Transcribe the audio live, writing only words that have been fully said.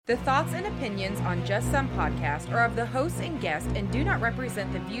The thoughts and opinions on Just Some Podcast are of the hosts and guests and do not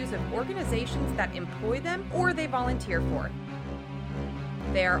represent the views of organizations that employ them or they volunteer for.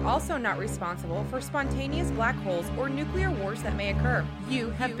 They are also not responsible for spontaneous black holes or nuclear wars that may occur.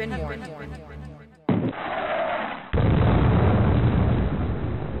 You have been warned.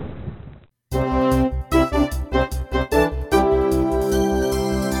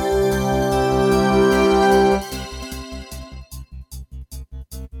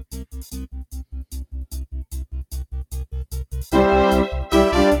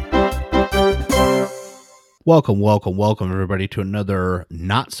 Welcome, everybody, to another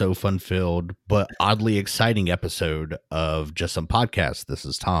not so fun-filled but oddly exciting episode of Just Some Podcast. This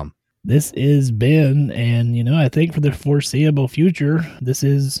is Tom. This is Ben, and I think for the foreseeable future, this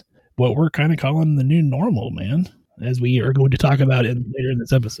is what we're kind of calling the new normal, man, as we are going to talk about it later in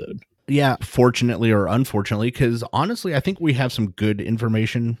this episode. Yeah, fortunately or unfortunately, because honestly, I think we have some good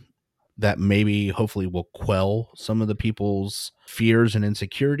information that maybe hopefully will quell some of the people's fears and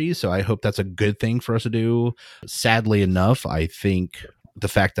insecurities. So I hope that's a good thing for us to do. Sadly enough, I think the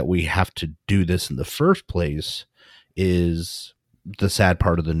fact that we have to do this in the first place is the sad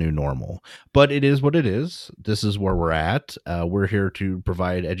part of the new normal. But it is what it is. This is where we're at. We're here to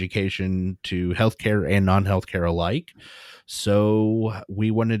provide education to healthcare and non-healthcare alike. So we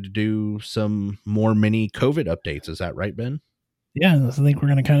wanted to do some more mini COVID updates. Is that right, Ben? Yeah, I think we're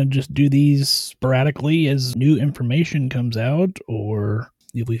going to kind of just do these sporadically as new information comes out, or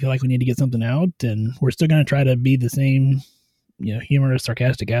if we feel like we need to get something out, and we're still going to try to be the same, humorous,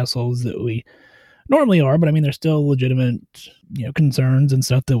 sarcastic assholes that we normally are. But I mean, there's still legitimate, concerns and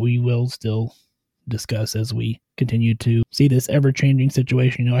stuff that we will still discuss as we continue to see this ever-changing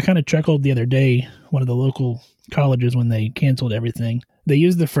situation. I kind of chuckled the other day, one of the local colleges, when they canceled everything, they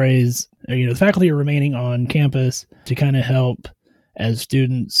used the phrase, the faculty are remaining on campus to kind of help as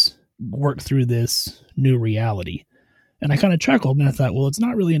students work through this new reality. And I kind of chuckled and I thought, well, it's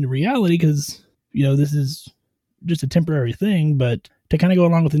not really a new reality because, this is just a temporary thing. But to kind of go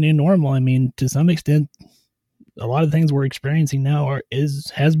along with the new normal, I mean, to some extent, a lot of the things we're experiencing now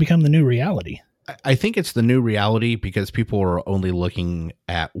has become the new reality. I think it's the new reality because people are only looking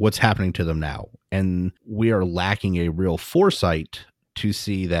at what's happening to them now. And we are lacking a real foresight to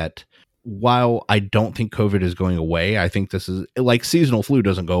see that while I don't think COVID is going away, I think this is like seasonal flu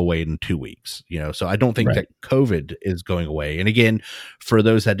doesn't go away in 2 weeks, so I don't think that COVID is going away. And again, for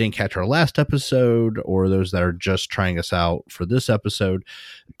those that didn't catch our last episode or those that are just trying us out for this episode,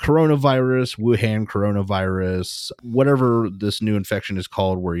 coronavirus, Wuhan coronavirus, whatever this new infection is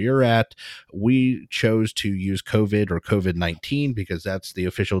called where you're at, we chose to use COVID or COVID-19 because that's the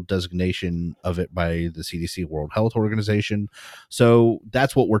official designation of it by the CDC, World Health Organization. So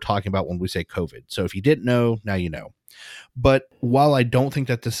that's what we're talking about when we say COVID. So if you didn't know, now you know. But while I don't think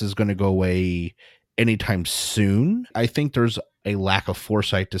that this is going to go away anytime soon, I think there's a lack of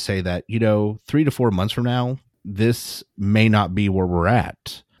foresight to say that, 3 to 4 months from now, this may not be where we're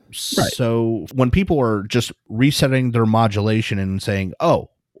at. Right. So when people are just resetting their modulation and saying, oh,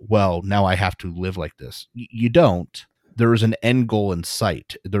 well, now I have to live like this, you don't. There is an end goal in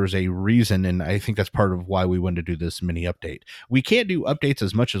sight. There's a reason, and I think that's part of why we wanted to do this mini update. We can't do updates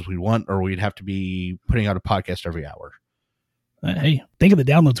as much as we want, or we'd have to be putting out a podcast every hour. Hey, think of the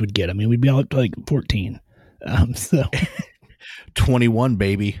downloads we'd get. I mean, we'd be up to like 14. 21,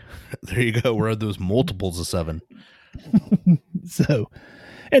 baby. There you go. We're at those multiples of 7.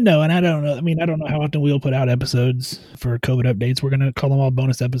 And I don't know. I mean, I don't know how often we'll put out episodes for COVID updates. We're going to call them all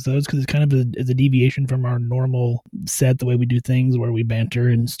bonus episodes because it's kind of a deviation from our normal set, the way we do things, where we banter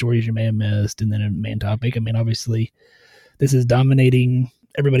and stories you may have missed, and then a main topic. I mean, obviously, this is dominating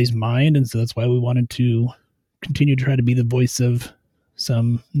everybody's mind, and so that's why we wanted to continue to try to be the voice of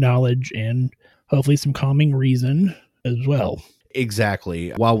some knowledge and hopefully some calming reason as well. Exactly.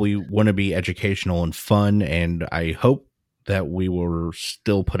 While we want to be educational and fun, and I hope that we will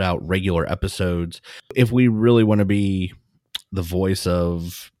still put out regular episodes, if we really want to be the voice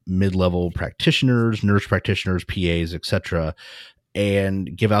of mid-level practitioners, nurse practitioners, PAs, etc.,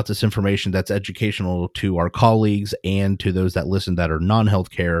 and give out this information that's educational to our colleagues and to those that listen that are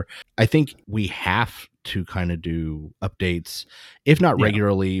non-healthcare, I think we have to kind of do updates, if not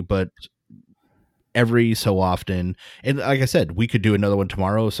regularly, but every so often. And like I said, we could do another one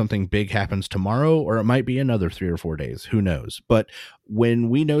tomorrow if something big happens tomorrow, or it might be another 3 or 4 days. Who knows? But when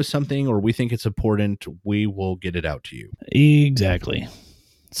we know something or we think it's important, we will get it out to you. Exactly.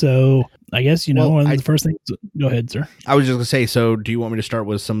 So I guess, one of the first things, go ahead, sir. I was just going to say, so do you want me to start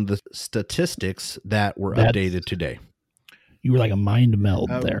with some of the statistics that were updated today? You were like a mind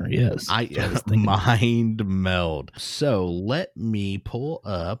meld Oh, there. Yes. I That's what was thinking. mind meld. So let me pull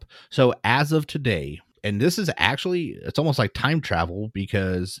up. So as of today, and this is actually, it's almost like time travel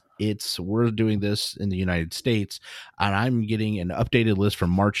because we're doing this in the United States, and I'm getting an updated list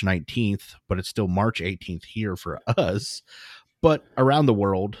from March 19th, but it's still March 18th here for us. But around the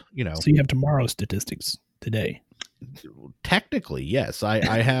world, So you have tomorrow's statistics today. technically, yes.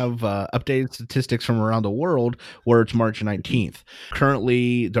 I have updated statistics from around the world where it's March 19th.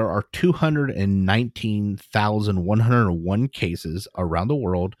 Currently, there are 219,101 cases around the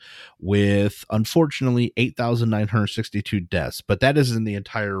world with, unfortunately, 8,962 deaths. But that is in the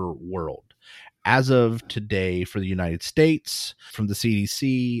entire world. As of today for the United States, from the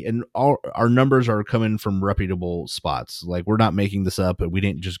CDC, and all our numbers are coming from reputable spots. Like, we're not making this up, and we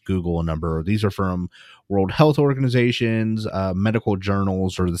didn't just Google a number. These are from World Health Organizations, medical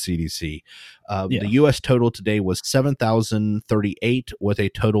journals, or the CDC. The U.S. total today was 7,038 with a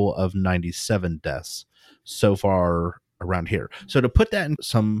total of 97 deaths so far around here. So to put that in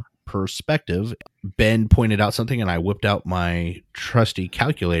some perspective, Ben pointed out something, and I whipped out my trusty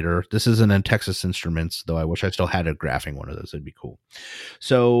calculator. This isn't in Texas Instruments, though I wish I still had a graphing one of those. It'd be cool.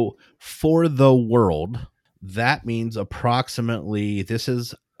 So for the world, that means approximately this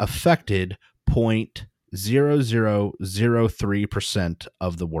is affected 0.0003%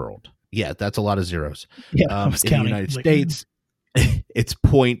 of the world. Yeah, that's a lot of zeros. Yeah, I was in counting. the United States, it's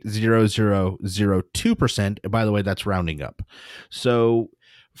 0.0002%. And by the way, that's rounding up. So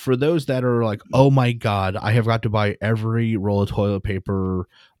for those that are like, oh my God, I have got to buy every roll of toilet paper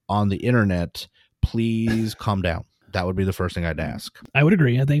on the internet, please calm down. That would be the first thing I'd ask. I would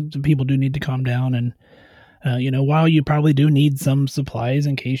agree. I think people do need to calm down. And, while you probably do need some supplies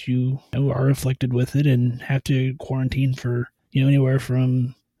in case you are afflicted with it and have to quarantine for, anywhere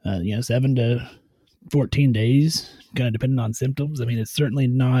from, 7 to 14 days, kind of depending on symptoms. I mean, it's certainly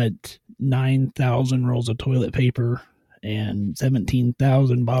not 9,000 rolls of toilet paper and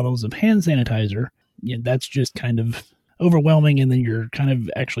 17,000 bottles of hand sanitizer. That's just kind of overwhelming, and then you're kind of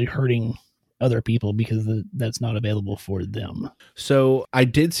actually hurting other people because that's not available for them. So I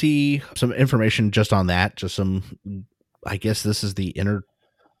did see some information just on that, just some, I guess this is the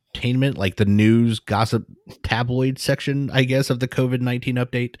entertainment, like the news gossip tabloid section, I guess, of the COVID-19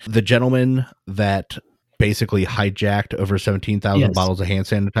 update. The gentleman that basically hijacked over 17,000 bottles of hand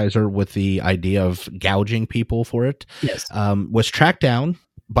sanitizer with the idea of gouging people for it, was tracked down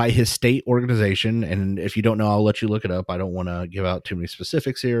by his state organization. And if you don't know, I'll let you look it up. I don't want to give out too many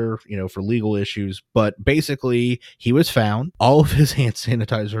specifics here, for legal issues, but basically he was found. All of his hand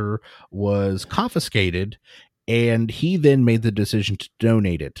sanitizer was confiscated, and he then made the decision to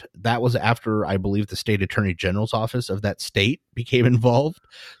donate it. That was after, I believe, the state attorney general's office of that state became involved.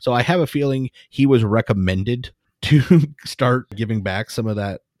 So I have a feeling he was recommended to start giving back some of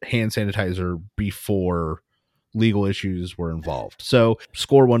that hand sanitizer before legal issues were involved. So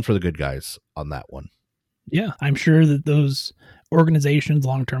score one for the good guys on that one. Yeah, I'm sure that those organizations,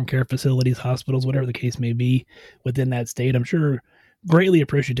 long-term care facilities, hospitals, whatever the case may be within that state, I'm sure greatly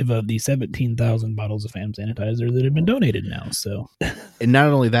appreciative of the 17,000 bottles of hand sanitizer that have been donated now. So, and not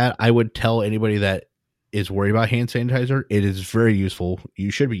only that, I would tell anybody that is worried about hand sanitizer, it is very useful. You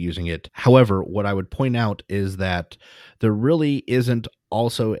should be using it. However, what I would point out is that there really isn't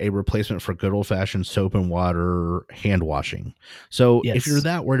also a replacement for good old-fashioned soap and water hand washing. So if you're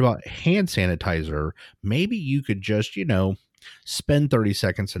that worried about hand sanitizer, maybe you could just, spend 30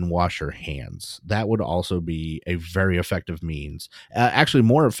 seconds and wash your hands. That would also be a very effective means, actually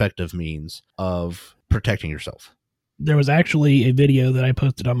more effective means of protecting yourself. There was actually a video that I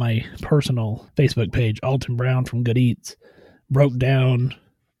posted on my personal Facebook page. Alton Brown from Good Eats broke down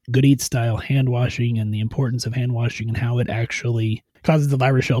Good Eats style hand washing and the importance of hand washing and how it actually causes the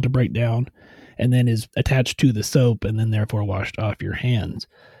virus shell to break down and then is attached to the soap and then therefore washed off your hands.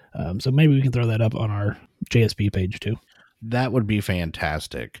 So maybe we can throw that up on our JSP page too. That would be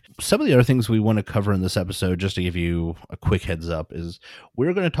fantastic. Some of the other things we want to cover in this episode, just to give you a quick heads up, is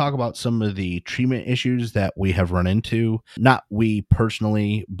we're going to talk about some of the treatment issues that we have run into. Not we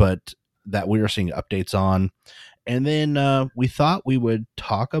personally, but that we are seeing updates on. And then we thought we would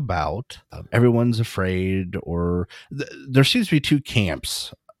talk about everyone's afraid, or there seems to be two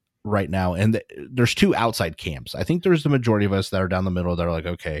camps right now. And there's two outside camps. I think there's the majority of us that are down the middle that are like,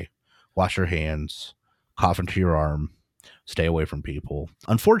 okay, wash your hands, cough into your arm, stay away from people.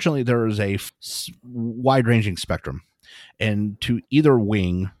 Unfortunately, there is a wide-ranging spectrum. And to either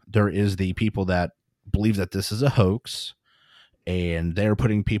wing, there is the people that believe that this is a hoax and they're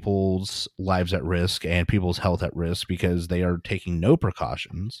putting people's lives at risk and people's health at risk because they are taking no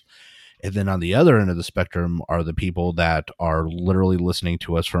precautions. And then on the other end of the spectrum are the people that are literally listening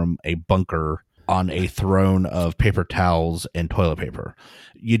to us from a bunker on a throne of paper towels and toilet paper.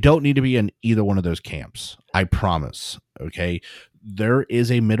 You don't need to be in either one of those camps. I promise. Okay. There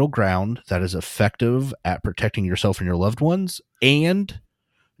is a middle ground that is effective at protecting yourself and your loved ones and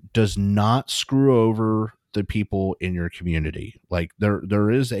does not screw over the people in your community. Like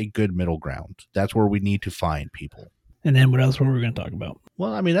there is a good middle ground. That's where we need to find people. And then what else were we going to talk about?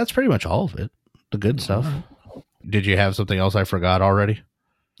 Well, I mean, that's pretty much all of it. The good stuff. Did you have something else I forgot already?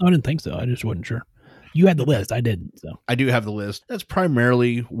 I didn't think so. I just wasn't sure. You had the list. I didn't. So I do have the list. That's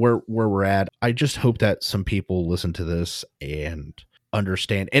primarily where we're at. I just hope that some people listen to this and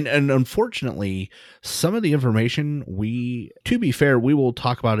understand. And unfortunately, some of the information to be fair, we will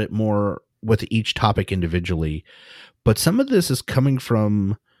talk about it more with each topic individually. But some of this is coming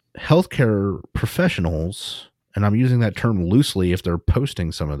from healthcare professionals, and I'm using that term loosely if they're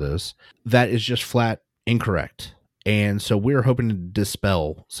posting some of this, that is just flat incorrect. And so we're hoping to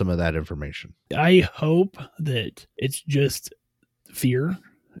dispel some of that information. I hope that it's just fear,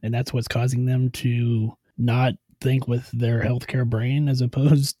 and that's what's causing them to not think with their healthcare brain as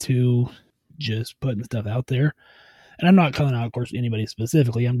opposed to just putting stuff out there. And I'm not calling out, of course, anybody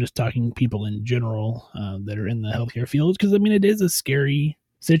specifically. I'm just talking people in general that are in the healthcare field, because I mean, it is a scary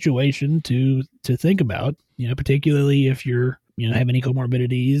situation to think about, particularly if you're, have any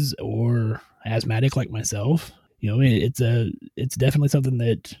comorbidities or asthmatic like myself. It's definitely something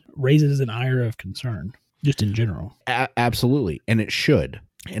that raises an ire of concern just in general. Absolutely. And it should.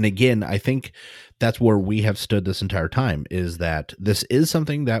 And again, I think that's where we have stood this entire time, is that this is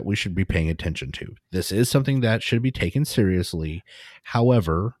something that we should be paying attention to. This is something that should be taken seriously.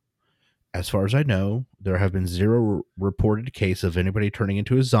 However, as far as I know, there have been zero reported case of anybody turning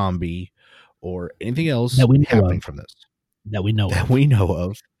into a zombie or anything else happening from this. That we know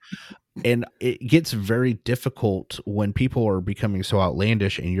of. And it gets very difficult when people are becoming so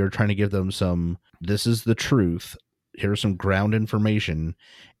outlandish and you're trying to give them this is the truth, here's some ground information,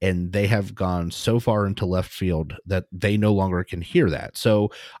 and they have gone so far into left field that they no longer can hear that.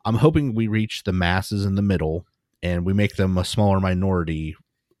 So I'm hoping we reach the masses in the middle and we make them a smaller minority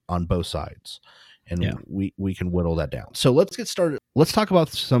on both sides. And we can whittle that down. So let's get started. Let's talk about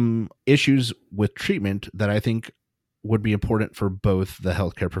some issues with treatment that I think would be important for both the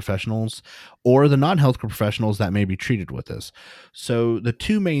healthcare professionals or the non-healthcare professionals that may be treated with this. So the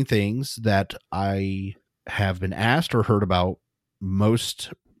two main things that I have been asked or heard about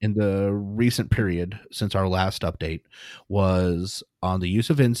most in the recent period since our last update was on the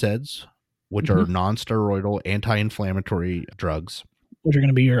use of NSAIDs, which are non-steroidal anti-inflammatory drugs. Which are going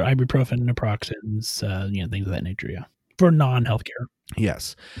to be your ibuprofen, naproxens, things of that nature, for non-healthcare.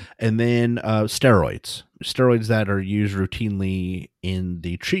 Yes. And then steroids that are used routinely in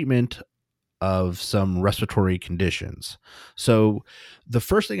the treatment of some respiratory conditions. So the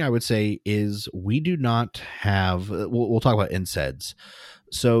first thing I would say is we do not have, we'll talk about NSAIDs.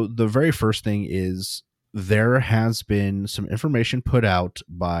 So the very first thing is there has been some information put out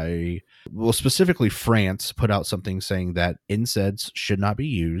by, specifically France put out something saying that NSAIDs should not be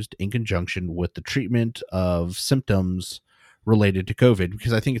used in conjunction with the treatment of symptoms related to COVID,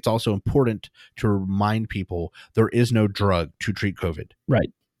 because I think it's also important to remind people there is no drug to treat COVID.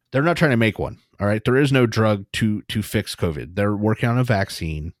 Right. They're not trying to make one. All right. There is no drug to fix COVID. They're working on a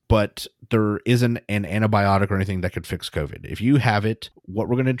vaccine, but there isn't an antibiotic or anything that could fix COVID. If you have it, what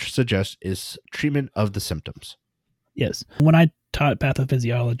we're going to suggest is treatment of the symptoms. Yes. When I taught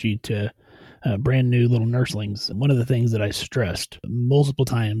pathophysiology to brand new little nurslings, one of the things that I stressed multiple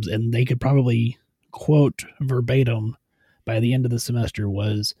times, and they could probably quote verbatim by the end of the semester,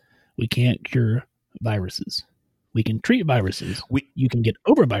 was we can't cure viruses. We can treat viruses. You can get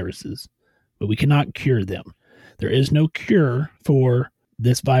over viruses, but we cannot cure them. There is no cure for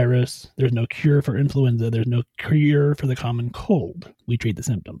this virus. There's no cure for influenza. There's no cure for the common cold. We treat the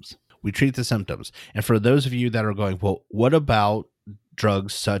symptoms. And for those of you that are going, well, what about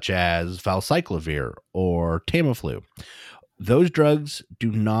drugs such as valcyclovir or Tamiflu? Those drugs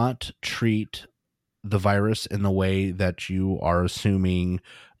do not treat the virus in the way that you are assuming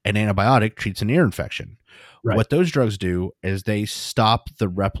an antibiotic treats an ear infection. Right. What those drugs do is they stop the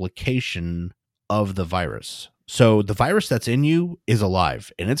replication of the virus. So the virus that's in you is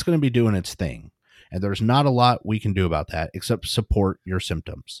alive and it's going to be doing its thing. And there's not a lot we can do about that except support your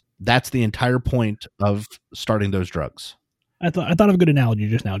symptoms. That's the entire point of starting those drugs. I thought of a good analogy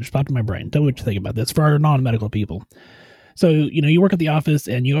just now, just popped in my brain. Tell me what you think about this for our non-medical people. So, you work at the office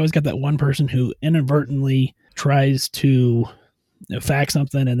and you always got that one person who inadvertently tries to fax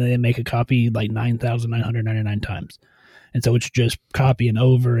something and then they make a copy like 9,999 times. And so it's just copying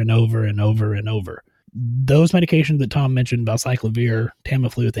over and over and over and over. Those medications that Tom mentioned, Valcyclovir,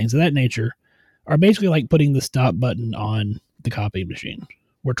 Tamiflu, things of that nature, are basically like putting the stop button on the copy machine.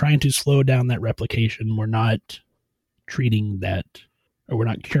 We're trying to slow down that replication. We're not treating that, or we're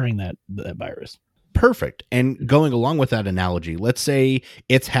not curing that virus. Perfect. And going along with that analogy, let's say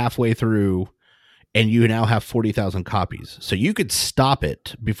it's halfway through and you now have 40,000 copies. So you could stop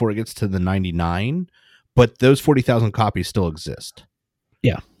it before it gets to the 99, but those 40,000 copies still exist.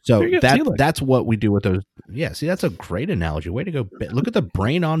 Yeah. So that's what we do with those. Yeah. See, that's a great analogy. Way to go. Look at the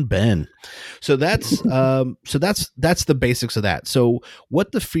brain on Ben. So that's the basics of that. So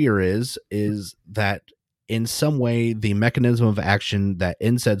what the fear is that in some way, the mechanism of action that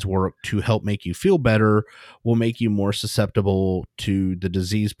NSAIDs work to help make you feel better will make you more susceptible to the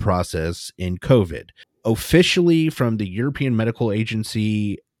disease process in COVID. Officially, from the European Medical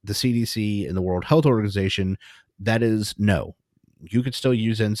Agency, the CDC, and the World Health Organization, that is no. You could still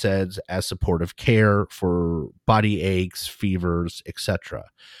use NSAIDs as supportive care for body aches, fevers, etc.,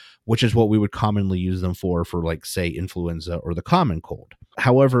 which is what we would commonly use them for like, say, influenza or the common cold.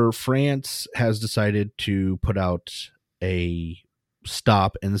 However, France has decided to put out a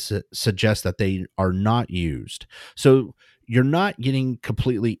stop and suggest that they are not used. So you're not getting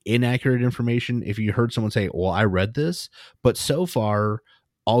completely inaccurate information if you heard someone say, well, I read this, but so far,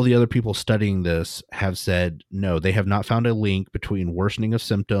 all the other people studying this have said, no, they have not found a link between worsening of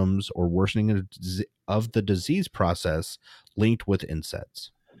symptoms or worsening of the disease process linked with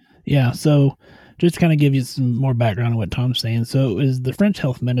NSAIDs. Yeah, so just to kind of give you some more background on what Tom's saying. So it was the French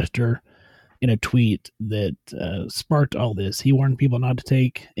health minister in a tweet that sparked all this. He warned people not to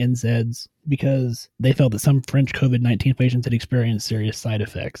take NSAIDs because they felt that some French COVID-19 patients had experienced serious side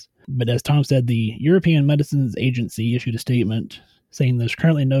effects. But as Tom said, the European Medicines Agency issued a statement saying there's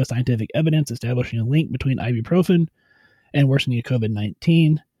currently no scientific evidence establishing a link between ibuprofen and worsening of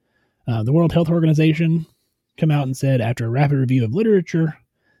COVID-19. The World Health Organization came out and said, after a rapid review of literature,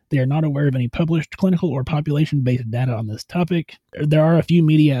 they are not aware of any published clinical or population-based data on this topic. There are a few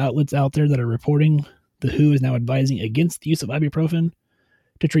media outlets out there that are reporting the WHO is now advising against the use of ibuprofen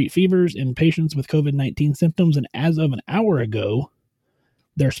to treat fevers in patients with COVID-19 symptoms. And as of an hour ago,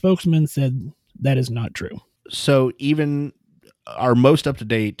 their spokesman said that is not true. So even our most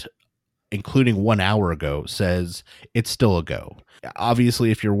up-to-date, including 1 hour ago, says it's still a go.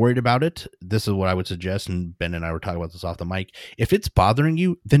 Obviously, if you're worried about it, this is what I would suggest, and Ben and I were talking about this off the mic. If it's bothering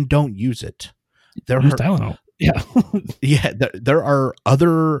you, then don't use it. Use Tylenol. Yeah. Yeah, there are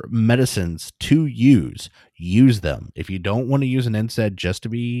other medicines to use. Use them. If you don't want to use an NSAID just to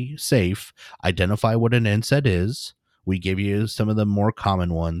be safe, identify what an NSAID is. We give you some of the more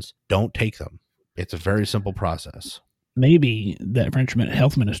common ones. Don't take them. It's a very simple process. Maybe that French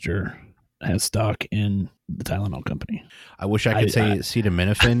health minister has stock in the Tylenol company. I wish I could say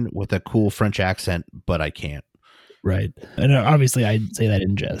acetaminophen with a cool French accent, but I can't. Right. And obviously I say that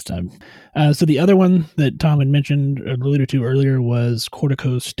in jest. So the other one that Tom had mentioned or alluded to earlier was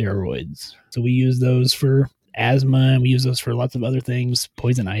corticosteroids. So we use those for asthma and we use those for lots of other things,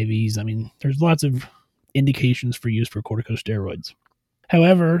 poison ivies. I mean, there's lots of indications for use for corticosteroids.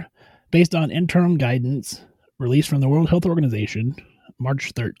 However, based on interim guidance released from the World Health Organization,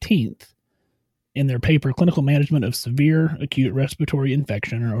 March 13th, in their paper, Clinical Management of Severe Acute Respiratory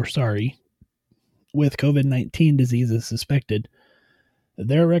Infection, or SARI, with COVID-19 diseases suspected,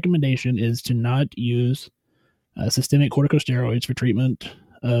 their recommendation is to not use systemic corticosteroids for treatment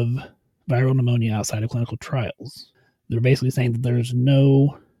of viral pneumonia outside of clinical trials. They're basically saying that there's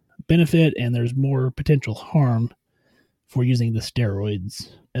no benefit and there's more potential harm for using the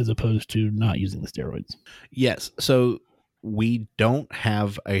steroids as opposed to not using the steroids. Yes. So we don't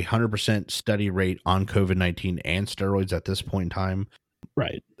have 100% study rate on COVID-19 and steroids at this point in time.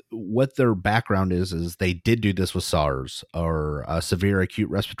 Right. What their background is they did do this with SARS or severe acute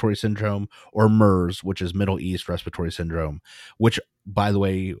respiratory syndrome, or MERS, which is Middle East respiratory syndrome, which, by the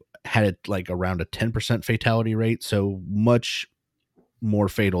way, had like around a 10% fatality rate. So much more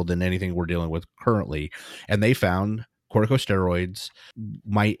fatal than anything we're dealing with currently. And they found corticosteroids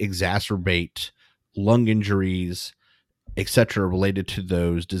might exacerbate lung injuries, etc., related to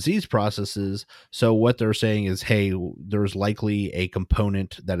those disease processes. So what they're saying is, hey, there's likely a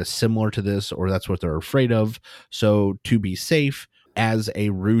component that is similar to this, or that's what they're afraid of. So to be safe, as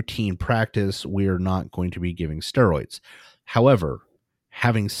a routine practice, we are not going to be giving steroids. However,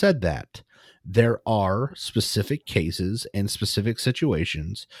 having said that, There are specific cases and specific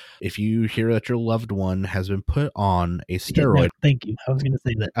situations. If you hear that your loved one has been put on a steroid, thank you. I was going to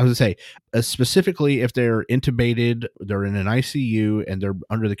say that. I was going to say, specifically if they're intubated, they're in an ICU, and they're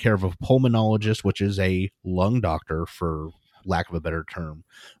under the care of a pulmonologist, which is a lung doctor for lack of a better term,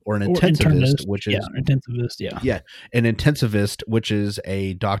 or an intensivist, which is an intensivist, which is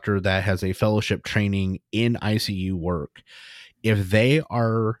a doctor that has a fellowship training in ICU work. If they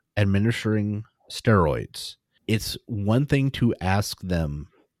are administering steroids, it's one thing to ask them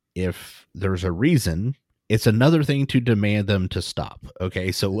if there's a reason. It's another thing to demand them to stop.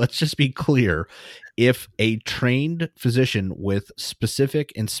 Okay, so let's just be clear. If a trained physician with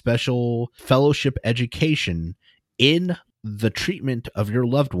specific and special fellowship education in the treatment of your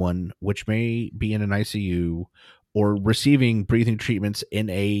loved one, which may be in an ICU or receiving breathing treatments in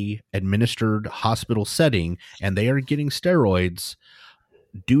a administered hospital setting, and they are getting steroids,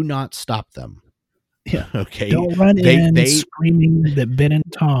 do not stop them. Yeah. Okay. Don't run in screaming that Ben and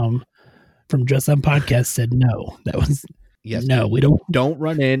Tom from Just Some Podcast said no. That was no. We don't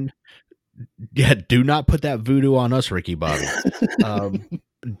run in. Yeah. Do not put that voodoo on us, Ricky Bobby.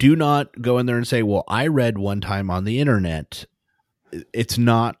 Do not go in there and say, well, I read one time on the internet. It's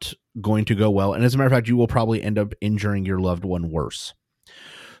not going to go well. And as a matter of fact, you will probably end up injuring your loved one worse.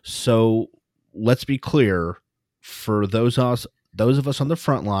 So let's be clear, for those of us on the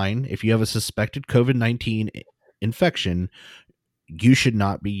front line, if you have a suspected COVID-19 infection, you should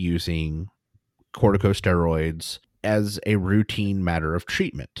not be using corticosteroids as a routine matter of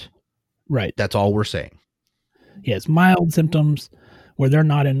treatment. Right. That's all we're saying. Yeah, it's mild symptoms where they're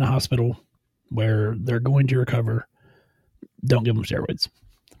not in the hospital, where they're going to recover. Don't give them steroids.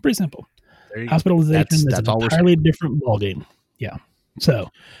 Pretty simple. Hospitalization is an entirely different ballgame. Yeah.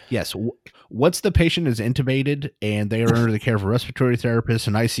 So, yes, once the patient is intubated and they are under the care of a respiratory therapist,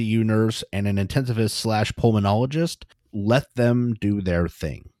 an ICU nurse, and an intensivist / pulmonologist, let them do their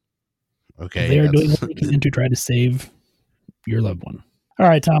thing. Okay. They are doing what they can to try to save your loved one. All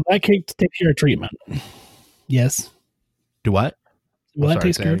right, Tom, that takes care of treatment. Yes. Do what? Well, that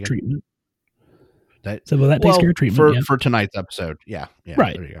takes care of treatment. That takes care of treatment for tonight's episode. Yeah.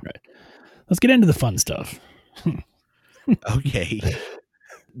 Right. There you go. Right. Let's get into the fun stuff. Okay.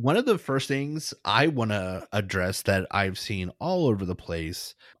 One of the first things I want to address that I've seen all over the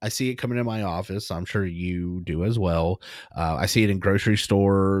place, I see it coming in my office. I'm sure you do as well. I see it in grocery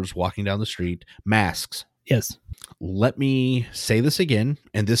stores, walking down the street. Masks. Yes. Let me say this again,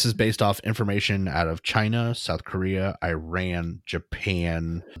 and this is based off information out of China, South Korea, Iran,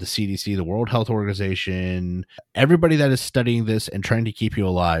 Japan, the CDC, the World Health Organization, everybody that is studying this and trying to keep you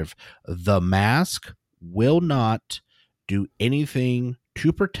alive. The mask will not do anything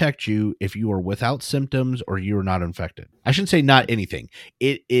to protect you if you are without symptoms or you are not infected. I shouldn't say not anything.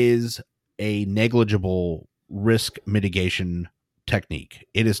 It is a negligible risk mitigation technique.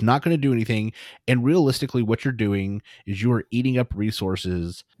 It is not going to do anything. And realistically, what you're doing is you are eating up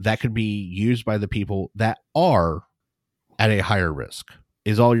resources that could be used by the people that are at a higher risk,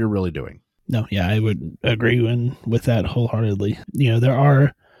 is all you're really doing. No, yeah, I would agree with that wholeheartedly. You know, there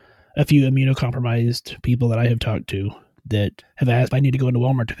are a few immunocompromised people that I have talked to that have asked, if I need to go into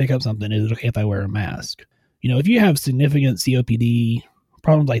Walmart to pick up something, is it okay if I wear a mask? You know, if you have significant COPD,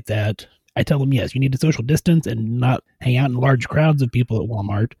 problems like that, I tell them, yes, you need to social distance and not hang out in large crowds of people at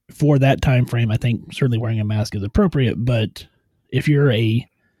Walmart. For that time frame, I think certainly wearing a mask is appropriate. But if you're a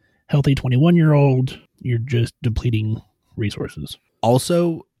healthy 21-year-old, you're just depleting resources.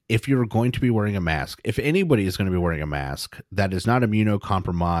 Also, if you're going to be wearing a mask, if anybody is going to be wearing a mask that is not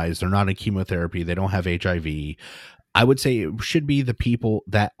immunocompromised, they're not in chemotherapy, they don't have HIV, I would say it should be the people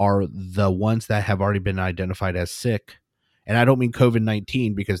that are the ones that have already been identified as sick. And I don't mean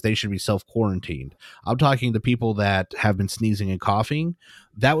COVID-19 because they should be self-quarantined. I'm talking the people that have been sneezing and coughing.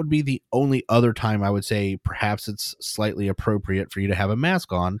 That would be the only other time I would say perhaps it's slightly appropriate for you to have a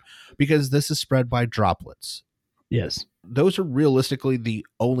mask on, because this is spread by droplets. Yes. Those are realistically the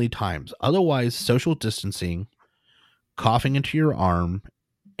only times. Otherwise, social distancing, coughing into your arm,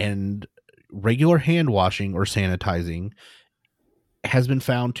 and regular hand washing or sanitizing has been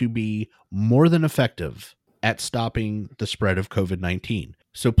found to be more than effective at stopping the spread of COVID-19.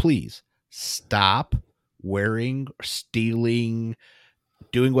 So please stop wearing, stealing,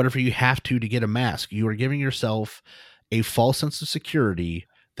 doing whatever you have to get a mask. You are giving yourself a false sense of security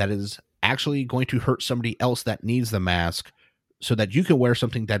that is actually going to hurt somebody else that needs the mask, so that you can wear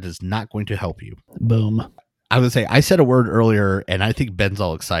something that is not going to help you. Boom. I would say, I said a word earlier and I think Ben's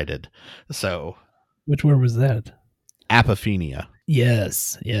all excited. So which word was that? Apophenia.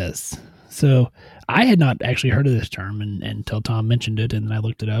 Yes. So I had not actually heard of this term until Tom mentioned it, and I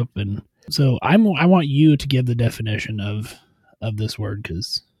looked it up, and So I want you to give the definition of this word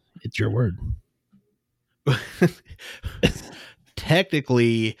because it's your word.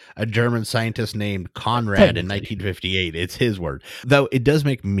 Technically, a German scientist named Conrad in 1958. It's his word. Though it does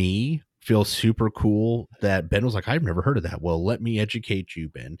make me feel super cool that Ben was like, I've never heard of that. Well, let me educate you,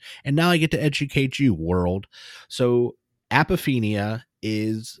 Ben. And now I get to educate you, world. So apophenia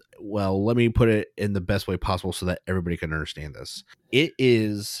is, well, let me put it in the best way possible so that everybody can understand this. It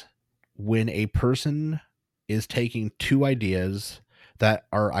is when a person is taking two ideas that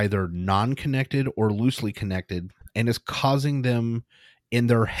are either non-connected or loosely connected and is causing them in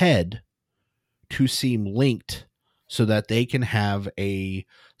their head to seem linked so that they can have a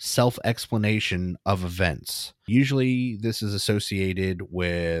self-explanation of events. Usually this is associated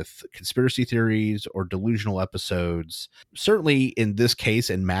with conspiracy theories or delusional episodes. Certainly in this case,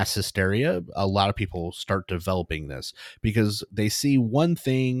 in mass hysteria, a lot of people start developing this because they see one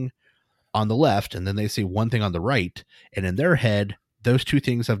thing on the left and then they see one thing on the right. And in their head, those two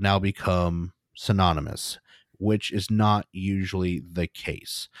things have now become synonymous, which is not usually the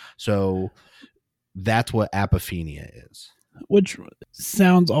case. So that's what apophenia is. Which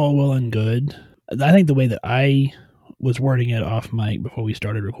sounds all well and good. I think the way that I was wording it off mic before we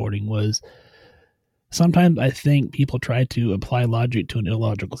started recording was sometimes I think people try to apply logic to an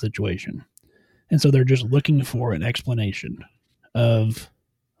illogical situation. And so they're just looking for an explanation of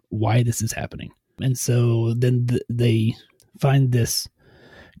why this is happening. And so then they find this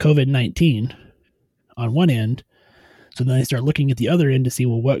COVID-19 on one end. So then they start looking at the other end to see,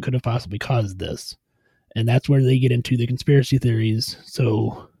 well, what could have possibly caused this? And that's where they get into the conspiracy theories.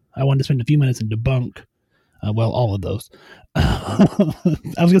 So I wanted to spend a few minutes and debunk, all of those. I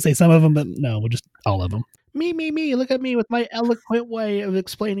was going to say some of them, but no, we'll just all of them. Me. Look at me with my eloquent way of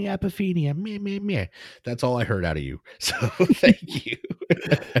explaining apophenia. Me. That's all I heard out of you. So thank you.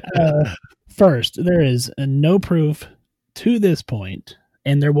 First, there is no proof to this point,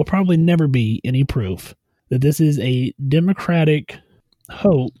 and there will probably never be any proof that this is a Democratic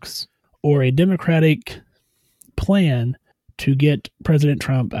hoax or a Democratic plan to get President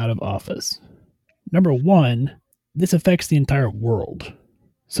Trump out of office. Number one, this affects the entire world.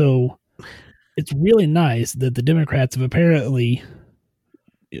 So it's really nice that the Democrats have apparently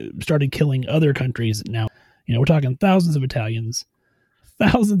started killing other countries now. You know, we're talking thousands of Italians,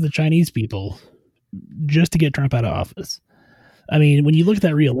 thousands of Chinese people just to get Trump out of office. I mean, when you look at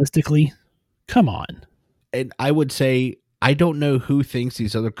that realistically, come on. And I would say, I don't know who thinks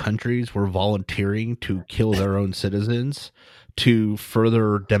these other countries were volunteering to kill their own citizens to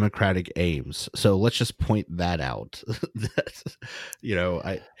further democratic aims. So let's just point that out.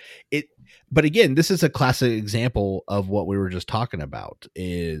 But again, this is a classic example of what we were just talking about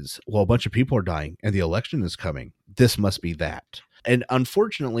is, well, a bunch of people are dying and the election is coming. This must be that. And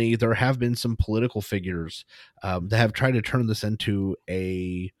unfortunately, there have been some political figures that have tried to turn this into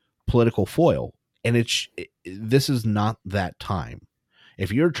a political foil. And this is not that time.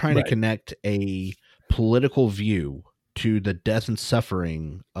 If you're trying to connect a political view to the death and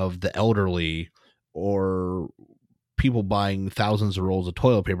suffering of the elderly or people buying thousands of rolls of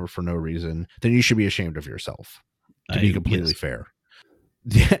toilet paper for no reason, then you should be ashamed of yourself, to be completely fair.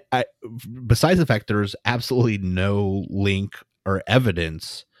 Besides the fact there's absolutely no link or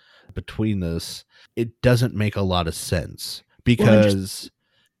evidence between this, it doesn't make a lot of sense because...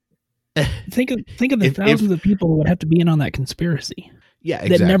 Think of the thousands of people who would have to be in on that conspiracy. Yeah,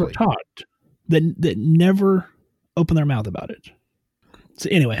 exactly. That never talked, that never opened their mouth about it. So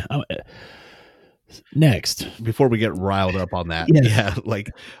anyway, next, before we get riled up on that,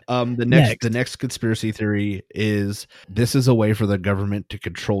 the next conspiracy theory is this is a way for the government to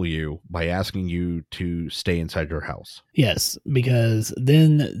control you by asking you to stay inside your house. Yes, because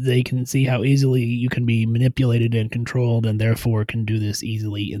then they can see how easily you can be manipulated and controlled, and therefore can do this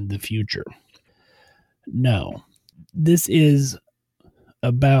easily in the future. No, this is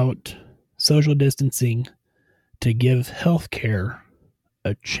about social distancing to give healthcare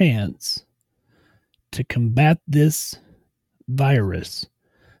a chance to combat this virus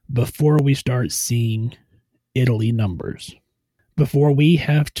before we start seeing Italy numbers. Before we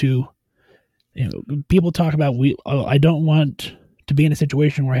have to, people talk about, I don't want to be in a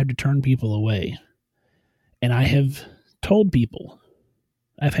situation where I have to turn people away. And I have told people,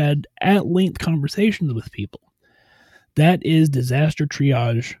 I've had at-length conversations with people, that is disaster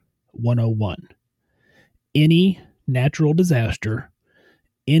triage 101. Any natural disaster,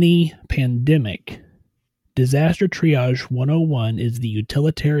 any pandemic, disaster triage 101 is the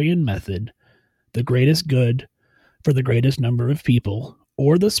utilitarian method, the greatest good for the greatest number of people,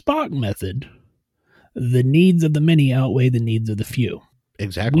 or the Spock method, the needs of the many outweigh the needs of the few.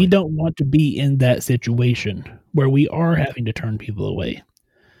 Exactly. We don't want to be in that situation where we are having to turn people away.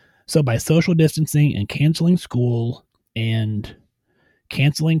 So by social distancing and canceling school and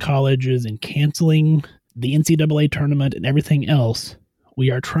canceling colleges and canceling the NCAA tournament and everything else,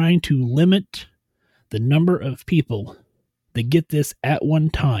 we are trying to limit the number of people that get this at one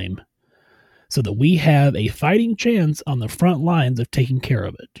time so that we have a fighting chance on the front lines of taking care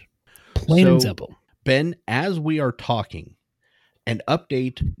of it. Plain and simple. Ben, as we are talking, an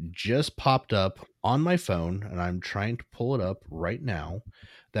update just popped up on my phone, and I'm trying to pull it up right now,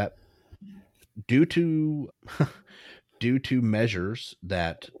 that due to measures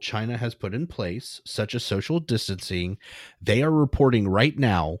that China has put in place, such as social distancing, they are reporting right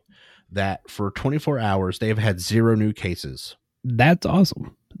now that for 24 hours, they have had 0 new cases. That's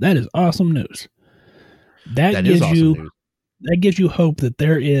awesome. That is awesome news. That gives you hope that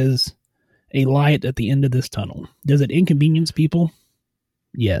there is a light at the end of this tunnel. Does it inconvenience people?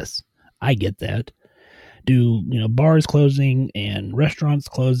 Yes, I get that. Do bars closing and restaurants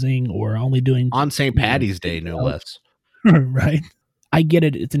closing or only doing on St. Paddy's Day, no less. Right? I get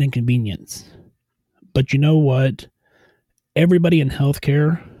it. It's an inconvenience. But you know what? Everybody in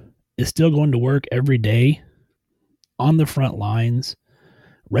healthcare is still going to work every day on the front lines,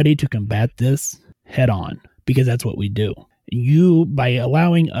 ready to combat this head on, because that's what we do. You, by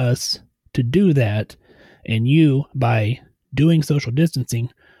allowing us to do that, and you, by doing social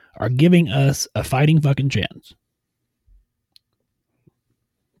distancing, are giving us a fighting fucking chance.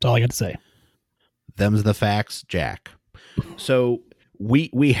 That's all I got to say. Them's the facts, Jack. So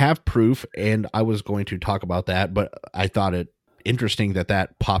we have proof, and I was going to talk about that, but I thought it interesting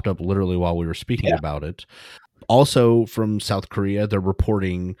that popped up literally while we were speaking about it. Also from South Korea, they're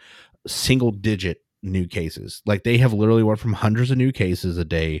reporting single-digit new cases. Like, they have literally went from hundreds of new cases a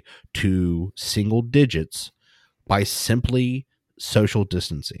day to single digits by simply social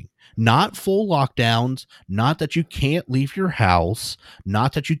distancing. Not full lockdowns, not that you can't leave your house,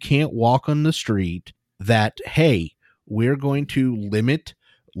 not that you can't walk on the street, that, hey, we're going to limit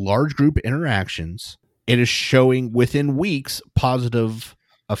large group interactions. It is showing within weeks positive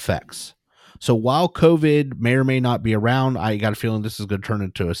effects. So while COVID may or may not be around, I got a feeling this is going to turn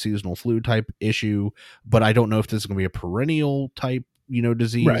into a seasonal flu type issue, but I don't know if this is going to be a perennial type,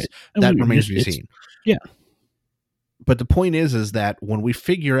 disease. Right. That remains to be seen. Yeah. But the point is that when we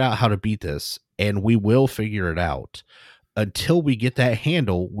figure out how to beat this, and we will figure it out, until we get that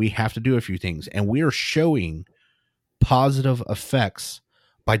handle, we have to do a few things. And we are showing positive effects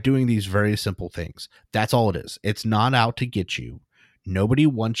by doing these very simple things. That's all it is. It's not out to get you. Nobody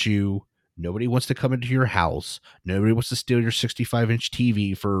wants you. Nobody wants to come into your house. Nobody wants to steal your 65-inch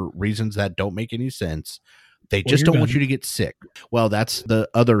TV for reasons that don't make any sense. They just don't want you to get sick. Well, that's the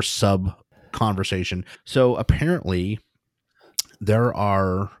other sub conversation. So apparently there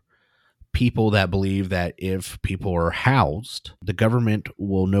are people that believe that if people are housed, the government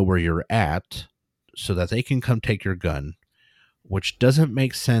will know where you're at so that they can come take your gun, which doesn't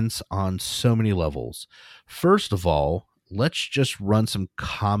make sense on so many levels. First of all, let's just run some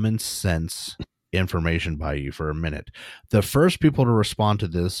common sense information by you for a minute. The first people to respond to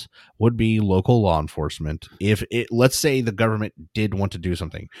this would be local law enforcement. Let's say the government did want to do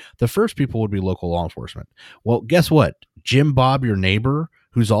something, the first people would be local law enforcement. Well, guess what? Jim Bob, your neighbor,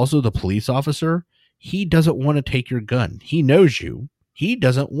 who's also the police officer, he doesn't want to take your gun. He knows you. He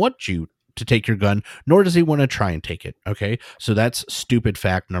doesn't want you to take your gun, nor does he want to try and take it. Okay. So that's stupid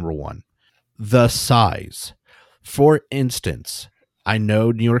fact number one. The size. For instance, I know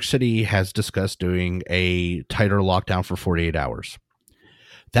New York City has discussed doing a tighter lockdown for 48 hours.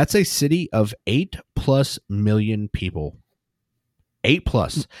 That's a city of 8+ million people.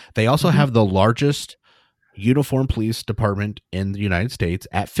 8+. They also have the largest uniformed police department in the United States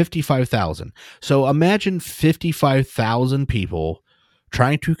at 55,000. So imagine 55,000 people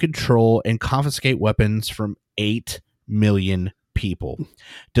trying to control and confiscate weapons from 8 million people.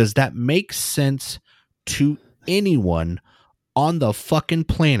 Does that make sense to anyone on the fucking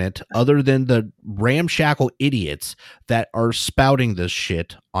planet other than the ramshackle idiots that are spouting this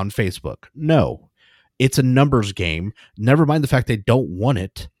shit on Facebook? No. It's a numbers game. Never mind the fact they don't want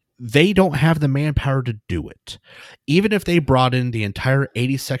it. They don't have the manpower to do it. Even if they brought in the entire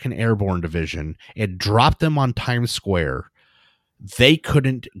 82nd Airborne Division and dropped them on Times Square, they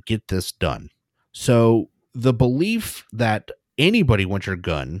couldn't get this done. So the belief that anybody wants your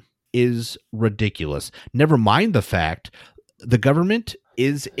gun is ridiculous. Never mind the fact the government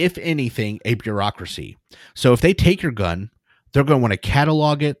is, if anything, a bureaucracy. So if they take your gun, they're going to want to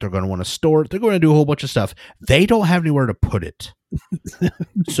catalog it. They're going to want to store it. They're going to do a whole bunch of stuff. They don't have anywhere to put it.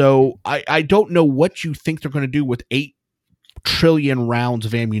 So I don't know what you think they're going to do with 8 trillion rounds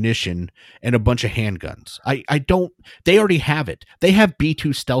of ammunition and a bunch of handguns. I don't, they already have it. They have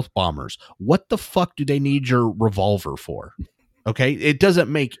B-2 stealth bombers. What the fuck do they need your revolver for? Okay, it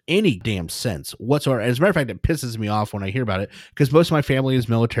doesn't make any damn sense whatsoever. As a matter of fact, it pisses me off when I hear about it because most of my family is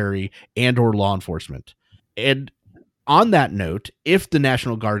military and or law enforcement. And on that note, if the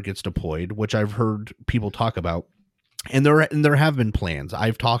National Guard gets deployed, which I've heard people talk about, and there have been plans.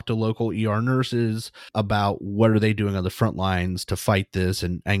 I've talked to local ER nurses about what are they doing on the front lines to fight this,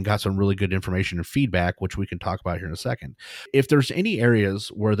 and got some really good information and feedback, which we can talk about here in a second. If there's any areas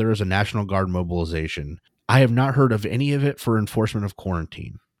where there is a National Guard mobilization, I have not heard of any of it for enforcement of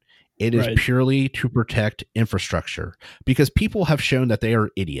quarantine. It is purely to protect infrastructure because people have shown that they are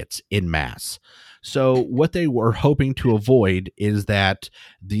idiots in mass. So what they were hoping to avoid is that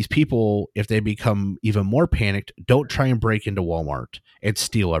these people, if they become even more panicked, don't try and break into Walmart and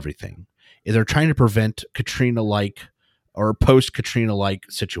steal everything. They're trying to prevent Katrina-like or post-Katrina-like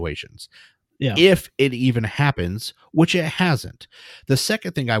situations. Yeah. If it even happens, which it hasn't. The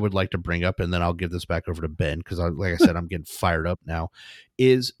second thing I would like to bring up, and then I'll give this back over to Ben, because like I said, I'm getting fired up now,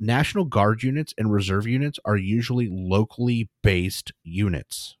 is National Guard units and reserve units are usually locally based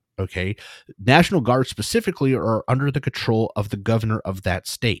units. Okay. National Guard specifically are under the control of the governor of that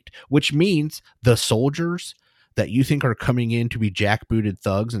state, which means the soldiers that you think are coming in to be jackbooted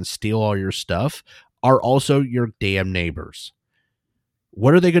thugs and steal all your stuff are also your damn neighbors.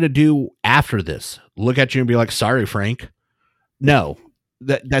 What are they going to do after this? Look at you and be like, sorry, Frank. No,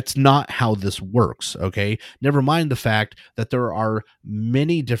 that's not how this works. Okay. Never mind the fact that there are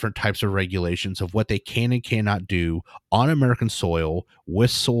many different types of regulations of what they can and cannot do on American soil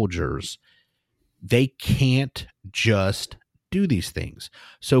with soldiers. They can't just do these things.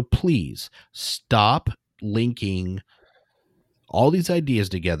 So please stop linking all these ideas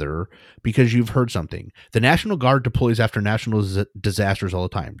together because you've heard something. The National Guard deploys after national disasters all the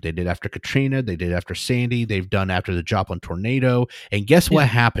time. They did after Katrina. They did after Sandy. They've done after the Joplin tornado. And guess what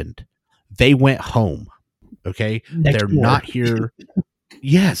happened? They went home. Okay. They're not here.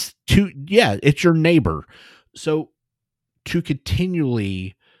 Yes. It's your neighbor. So to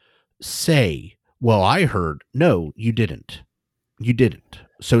continually say, well, I heard, no, you didn't. You didn't.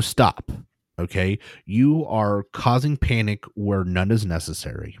 So stop. Okay, you are causing panic where none is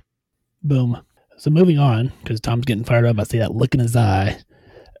necessary. Boom. So moving on, because Tom's getting fired up. I see that look in his eye.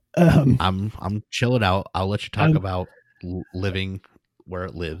 I'm chilling out. I'll let you talk about living where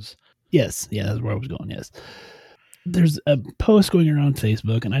it lives. Yes, that's where I was going. Yes, there's a post going around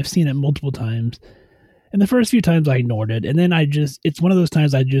Facebook, and I've seen it multiple times. And the first few times I ignored it, and then it's one of those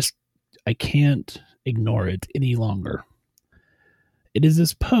times I can't ignore it any longer. It is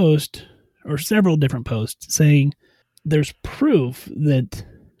this post, or several different posts, saying there's proof that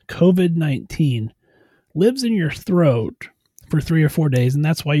COVID-19 lives in your throat for 3 or 4 days, and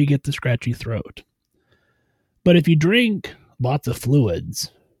that's why you get the scratchy throat. But if you drink lots of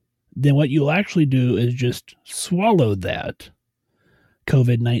fluids, then what you'll actually do is just swallow that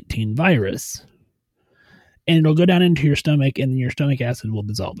COVID-19 virus, and it'll go down into your stomach, and your stomach acid will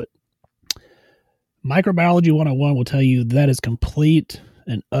dissolve it. Microbiology 101 will tell you that is complete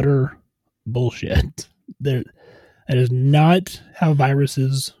and utter bullshit. That is not how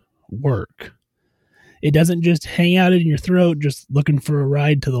viruses work. It doesn't just hang out in your throat just looking for a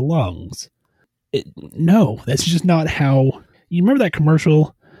ride to the lungs. No, that's just not how. You remember that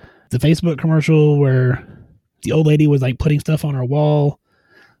commercial, the Facebook commercial where the old lady was like putting stuff on her wall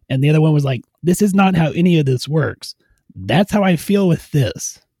and the other one was like, this is not how any of this works. That's how I feel with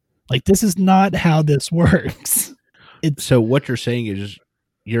this. Like, this is not how this works. So what you're saying is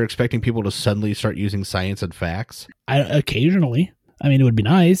you're expecting people to suddenly start using science and facts? Occasionally. I mean, it would be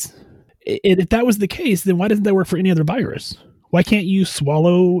nice. If that was the case, then why doesn't that work for any other virus? Why can't you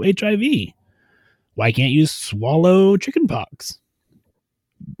swallow HIV? Why can't you swallow chickenpox?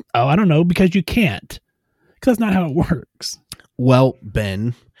 Oh, I don't know, because you can't. Because that's not how it works. Well,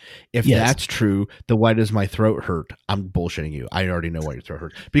 Ben, if that's true, then why does my throat hurt? I'm bullshitting you. I already know why your throat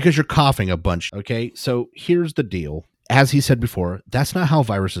hurt. Because you're coughing a bunch. Okay, so here's the deal. As he said before, that's not how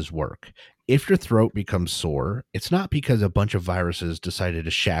viruses work. If your throat becomes sore, it's not because a bunch of viruses decided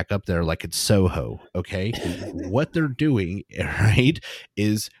to shack up there like it's Soho, okay? What they're doing, right,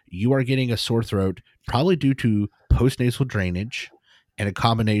 is you are getting a sore throat probably due to postnasal drainage and a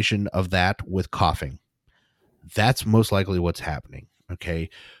combination of that with coughing. That's most likely what's happening, okay?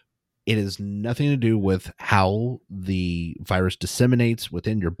 It has nothing to do with how the virus disseminates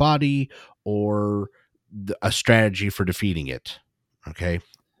within your body or a strategy for defeating it. Okay.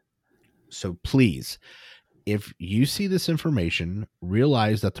 So please, If you see this information,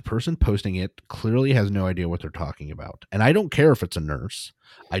 realize that the person posting it clearly has no idea what they're talking about. And I don't care if it's a nurse.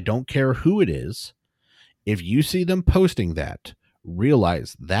 I don't care who it is. If you see them posting that,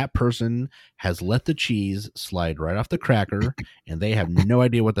 realize that person has let the cheese slide right off the cracker and they have no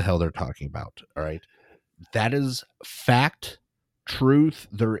idea what the hell they're talking about. All right. That is fact, truth.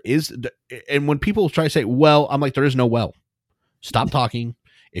 There is. And when people try to say, well, I'm like, there is no well. Stop talking.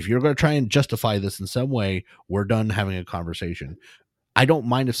 If you're going to try and justify this in some way, we're done having a conversation. I don't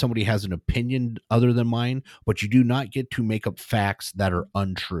mind if somebody has an opinion other than mine, but you do not get to make up facts that are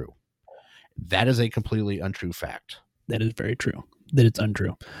untrue. That is a completely untrue fact. That is very true. That it's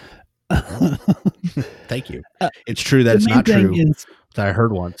untrue. Thank you. It's true that it's not true. That I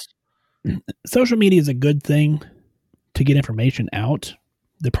heard once. Social media is a good thing to get information out.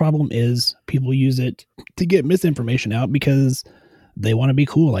 The problem is people use it to get misinformation out because they want to be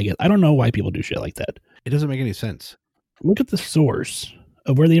cool, I guess. I don't know why people do shit like that. It doesn't make any sense. Look at the source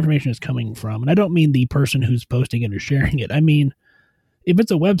of where the information is coming from. And I don't mean the person who's posting it or sharing it. I mean, if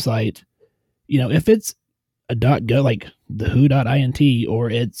it's a website, if it's a .gov, like the who.int, or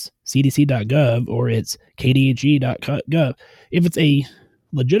it's cdc.gov, or it's kdhe.gov, if it's a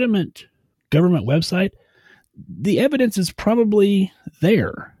legitimate government website, the evidence is probably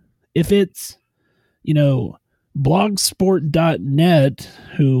there. If it's, blogsport.net,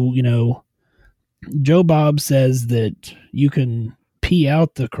 who, Joe Bob says that you can pee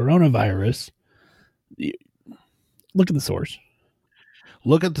out the coronavirus, look at the source.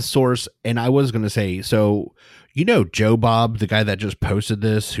 Look at the source. And I was going to say, so, Joe Bob, the guy that just posted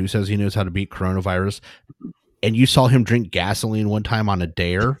this, who says he knows how to beat coronavirus, and you saw him drink gasoline one time on a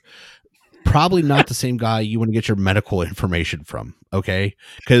dare, probably not the same guy you want to get your medical information from. Okay.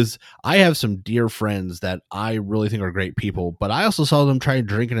 Because I have some dear friends that I really think are great people, but I also saw them try and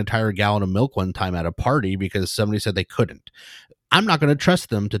drink an entire gallon of milk one time at a party because somebody said they couldn't. I'm not going to trust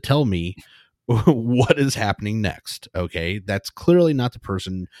them to tell me what is happening next. Okay. That's clearly not the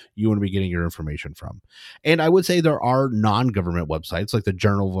person you want to be getting your information from. And I would say there are non-government websites like the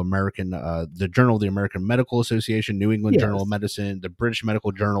Journal of the American Medical Association, New England Journal of Medicine, the British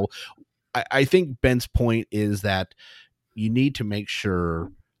Medical Journal. I think Ben's point is that you need to make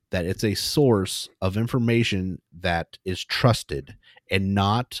sure that it's a source of information that is trusted and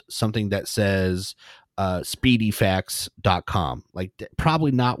not something that says speedyfacts.com. Like,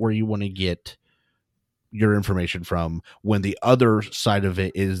 probably not where you want to get your information from when the other side of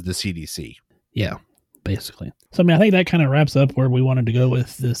it is the CDC. Yeah, basically. So, I think that kind of wraps up where we wanted to go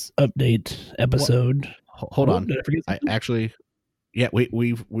with this update episode. Hold on. Did I forget something?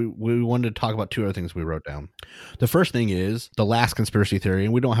 We wanted to talk about two other things we wrote down. The first thing is the last conspiracy theory,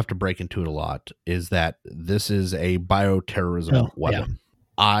 and we don't have to break into it a lot, is that this is a bioterrorism weapon. Yeah.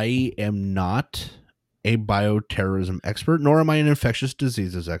 I am not a bioterrorism expert, nor am I an infectious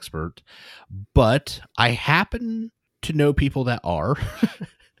diseases expert, but I happen to know people that are.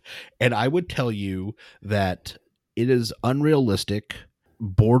 And I would tell you that it is unrealistic,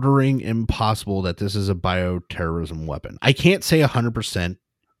 bordering impossible that this is a bioterrorism weapon. I can't say 100%.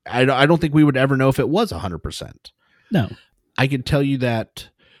 I don't think we would ever know if it was 100%. No. I can tell you that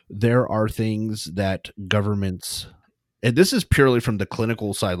there are things that governments, and this is purely from the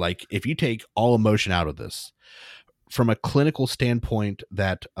clinical side, like if you take all emotion out of this, from a clinical standpoint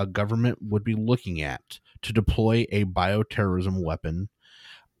that a government would be looking at to deploy a bioterrorism weapon,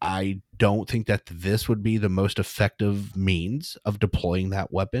 I don't think that this would be the most effective means of deploying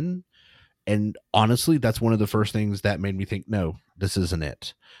that weapon. And honestly, that's one of the first things that made me think, no, this isn't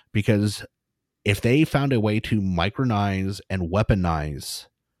it. Because if they found a way to micronize and weaponize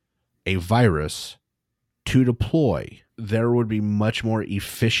a virus to deploy, there would be much more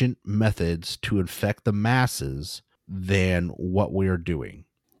efficient methods to infect the masses than what we are doing.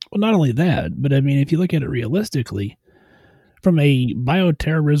 Well, not only that, but if you look at it realistically, from a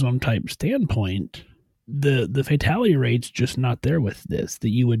bioterrorism type standpoint, the fatality rate's just not there with this that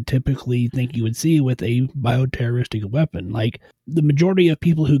you would typically think you would see with a bioterroristic weapon. Like, the majority of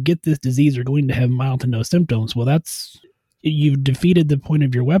people who get this disease are going to have mild to no symptoms. Well, you've defeated the point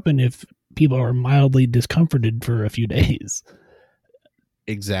of your weapon if people are mildly discomforted for a few days.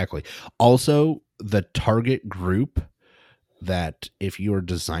 Exactly. Also, the target group that if you are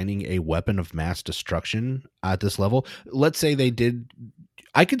designing a weapon of mass destruction at this level, let's say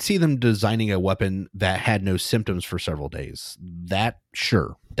I could see them designing a weapon that had no symptoms for several days.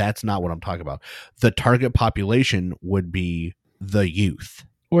 Sure, that's not what I'm talking about. The target population would be the youth.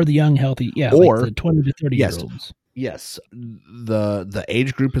 Or the young, healthy, or like the 20 to 30 year olds. Yes. The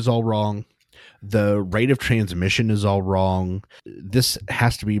age group is all wrong. The rate of transmission is all wrong. This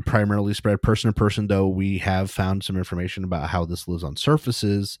has to be primarily spread person to person, though we have found some information about how this lives on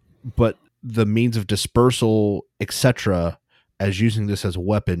surfaces, but the means of dispersal, etc., as using this as a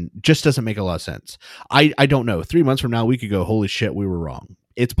weapon just doesn't make a lot of sense. I don't know. 3 months from now, we could go, holy shit, we were wrong.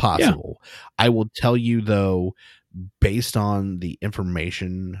 It's possible. Yeah. I will tell you, though, based on the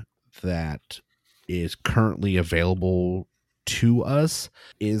information that is currently available to us,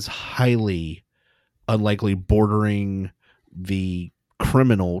 is highly unlikely, bordering the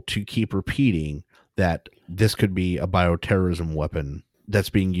criminal to keep repeating that this could be a bioterrorism weapon that's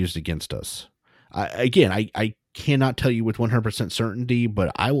being used against us. I cannot tell you with 100% certainty, but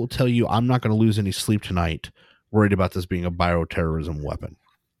I will tell you I'm not going to lose any sleep tonight worried about this being a bioterrorism weapon.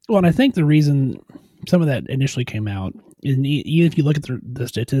 Well, and I think the reason some of that initially came out is, even if you look at the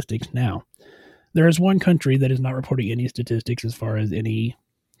statistics now, there is one country that is not reporting any statistics as far as any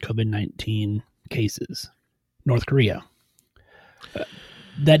COVID-19 cases: North Korea.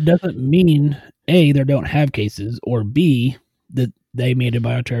 That doesn't mean A, they don't have cases, or B, that they made a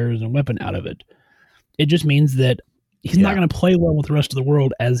bioterrorism weapon out of it. It just means that he's not going to play well with the rest of the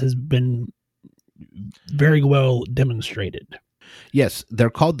world, as has been very well demonstrated. Yes, they're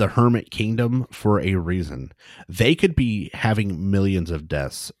called the Hermit Kingdom for a reason. They could be having millions of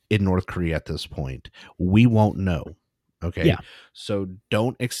deaths in North Korea at this point. We won't know. Okay. Yeah. So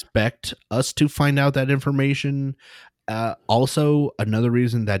don't expect us to find out that information. Also, another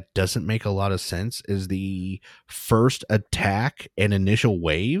reason that doesn't make a lot of sense is the first attack and initial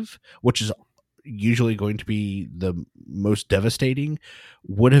wave, which is usually going to be the most devastating,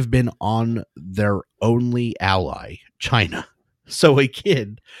 would have been on their only ally, China. So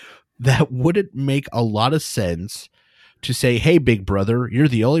again, that wouldn't make a lot of sense to say, hey, big brother, you're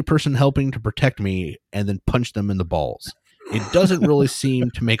the only person helping to protect me, and then punch them in the balls. It doesn't really seem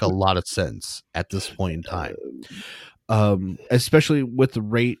to make a lot of sense at this point in time. Especially with the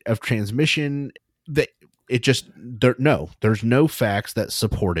rate of transmission, that it just, there's no facts that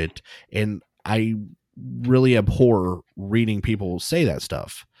support it. And I really abhor reading people say that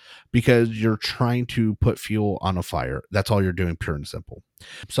stuff, because you're trying to put fuel on a fire. That's all you're doing, pure and simple.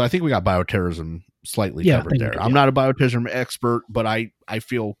 So I think we got bioterrorism slightly covered there. I'm not a bioterrorism expert, but I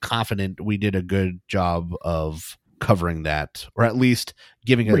feel confident we did a good job of covering that, or at least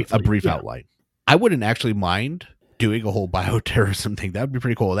giving a brief outline. I wouldn't actually mind doing a whole bioterrorism thing. That would be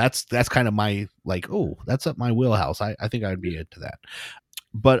pretty cool. That's kind of my, that's up my wheelhouse. I think I'd be into that.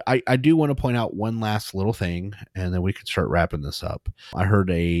 But I do want to point out one last little thing, and then we can start wrapping this up. I heard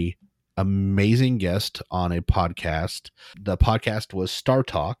a amazing guest on a podcast. The podcast was Star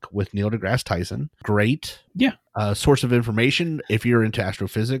Talk with Neil deGrasse Tyson. Great. Yeah. Source of information if you're into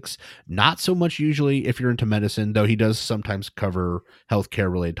astrophysics. Not so much usually if you're into medicine, though he does sometimes cover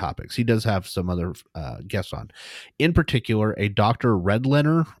healthcare related topics. He does have some other guests on. In particular, a Dr.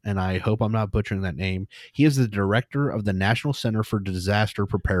 Redlener, and I hope I'm not butchering that name. He is the director of the National Center for Disaster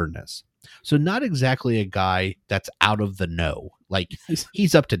Preparedness. So not exactly a guy that's out of the know. Like,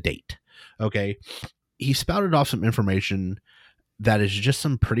 he's up to date. Okay. He spouted off some information that is just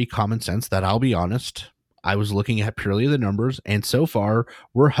some pretty common sense that, I'll be honest, I was looking at purely the numbers, and so far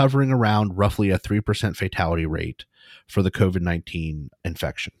we're hovering around roughly a 3% fatality rate for the COVID-19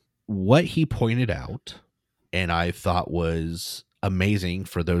 infection. What he pointed out, and I thought was amazing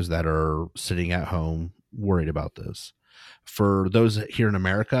for those that are sitting at home worried about this, for those here in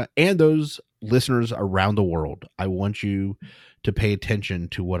America and those listeners around the world, I want you to pay attention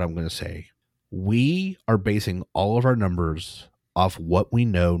to what I'm going to say. We are basing all of our numbers off what we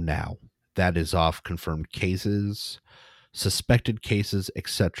know now. That is off confirmed cases, suspected cases,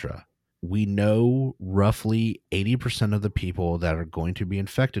 etc. We know roughly 80% of the people that are going to be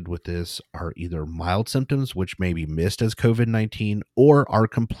infected with this are either mild symptoms, which may be missed as COVID-19, or are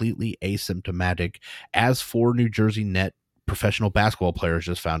completely asymptomatic, as 4 New Jersey Net professional basketball players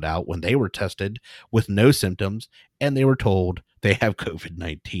just found out when they were tested with no symptoms and they were told they have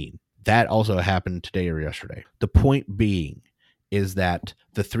COVID-19. That also happened today or yesterday. The point being is that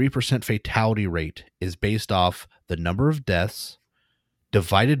the 3% fatality rate is based off the number of deaths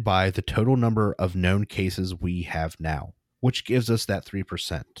divided by the total number of known cases we have now, which gives us that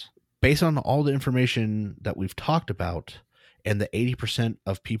 3%. Based on all the information that we've talked about and the 80%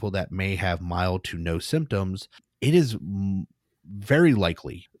 of people that may have mild to no symptoms, it is very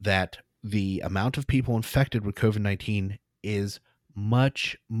likely that the amount of people infected with COVID-19 is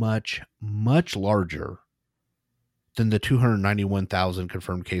much, much, much larger than the 291,000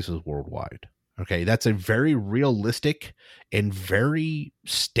 confirmed cases worldwide. Okay, that's a very realistic and very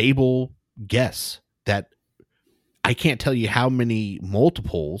stable guess that I can't tell you how many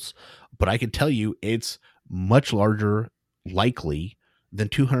multiples, but I can tell you it's much larger likely than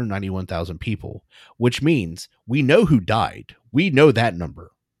 291,000 people, which means we know who died. We know that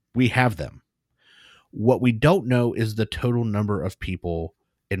number. We have them. What we don't know is the total number of people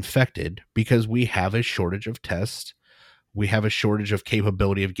infected, because we have a shortage of tests. We have a shortage of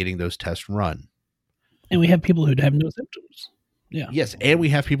capability of getting those tests run. And we have people who have no symptoms. Yeah. Yes. And we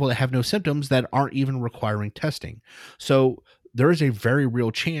have people that have no symptoms that aren't even requiring testing. So there is a very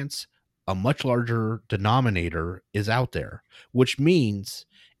real chance a much larger denominator is out there, which means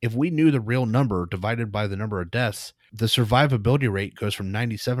if we knew the real number divided by the number of deaths, the survivability rate goes from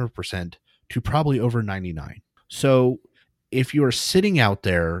 97% to probably over 99. So if you're sitting out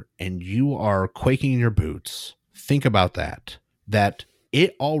there and you are quaking in your boots, think about that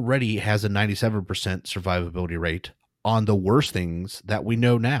it already has a 97% survivability rate on the worst things that we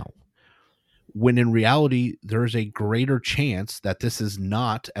know now, when in reality, there's a greater chance that this is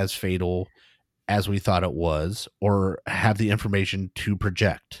not as fatal as we thought it was, or have the information to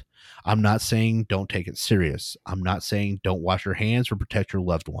project. I'm not saying don't take it serious. I'm not saying don't wash your hands or protect your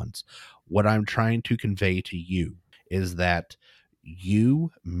loved ones. What I'm trying to convey to you is that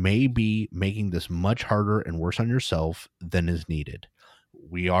you may be making this much harder and worse on yourself than is needed.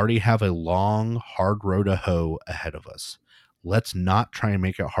 We already have a long, hard road to hoe ahead of us. Let's not try and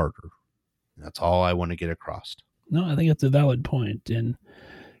make it harder. That's all I want to get across. No, I think that's a valid point. And,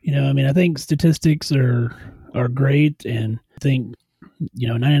 I think statistics are great, and I think,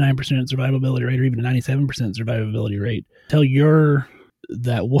 99% survivability rate or even a 97% survivability rate, till you're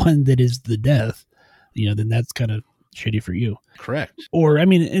that one that is the death, then that's kind of shitty for you. Correct. Or, I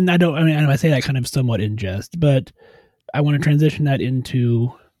know I say that kind of somewhat in jest, but I want to transition that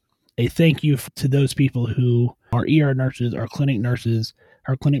into a thank you to those people who are ER nurses, our clinic nurses,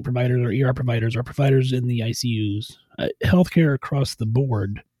 our clinic providers, our ER providers, our providers in the ICUs, healthcare across the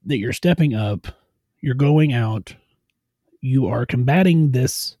board, that you're stepping up, you're going out, you are combating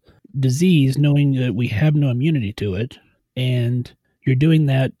this disease knowing that we have no immunity to it, and you're doing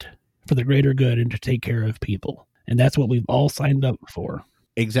that for the greater good and to take care of people. And that's what we've all signed up for.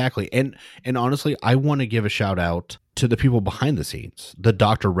 Exactly. And honestly, I want to give a shout out to the people behind the scenes, the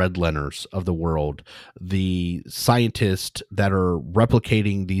Dr. Red Lenners of the world, the scientists that are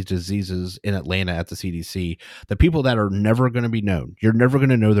replicating these diseases in Atlanta at the CDC, the people that are never going to be known. You're never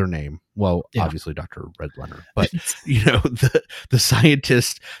going to know their name. Well, obviously Dr. Red Lenner, but the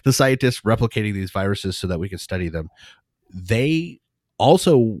scientists replicating these viruses so that we can study them. They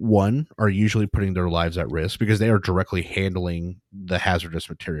also, one, are usually putting their lives at risk because they are directly handling the hazardous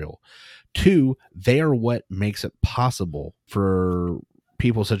material. Two, they are what makes it possible for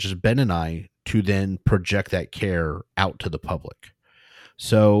people such as Ben and I to then project that care out to the public.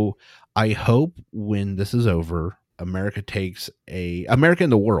 So I hope when this is over, America in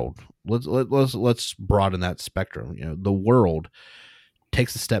the world, let's broaden that spectrum. The world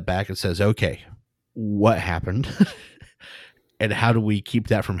takes a step back and says, okay, what happened? And how do we keep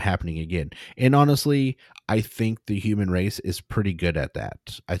that from happening again? And honestly, I think the human race is pretty good at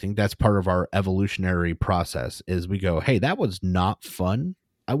that. I think that's part of our evolutionary process is we go, hey, that was not fun.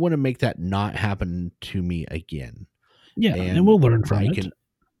 I want to make that not happen to me again. Yeah, and we'll learn from it.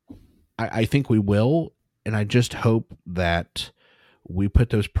 I think we will. And I just hope that we put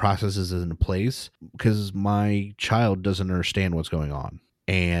those processes into place, because my child doesn't understand what's going on.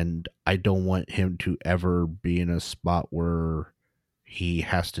 And I don't want him to ever be in a spot where he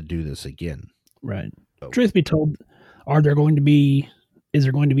has to do this again. Right. So, truth be told, is there going to be a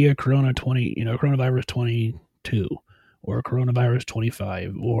coronavirus 22 or a coronavirus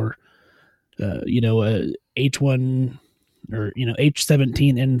 25 or, a H1 or,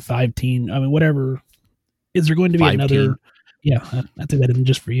 H17N15? Whatever. Is there going to be 15? Another? Yeah, I think that isn't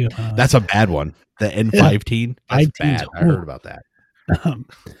just for you. That's a bad one. The N15. That's bad. I heard about that. But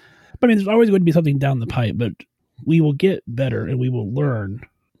there's always going to be something down the pipe, but we will get better and we will learn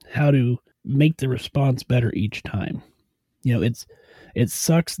how to make the response better each time. It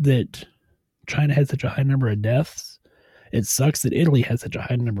sucks that China has such a high number of deaths. It sucks that Italy has such a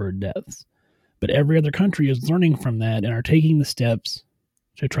high number of deaths. But every other country is learning from that and are taking the steps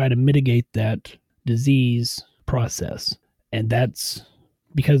to try to mitigate that disease process. And that's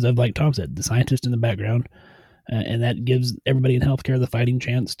because of, like Tom said, the scientist in the background. And that gives everybody in healthcare the fighting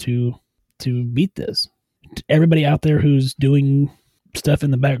chance to beat this. Everybody out there who's doing stuff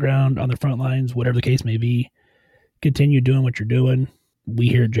in the background, on the front lines, whatever the case may be, continue doing what you're doing. We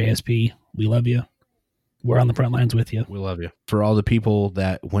here at JSP, we love you. We're on the front lines with you. We love you. For all the people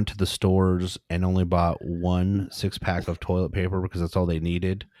that went to the stores and only bought 1 6-pack of toilet paper because that's all they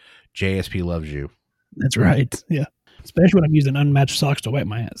needed, JSP loves you. That's right. Yeah. Especially when I'm using unmatched socks to wipe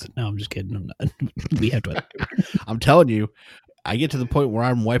my ass. No, I'm just kidding. I'm not. We have to. I'm telling you, I get to the point where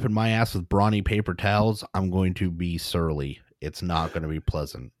I'm wiping my ass with brawny paper towels, I'm going to be surly. It's not going to be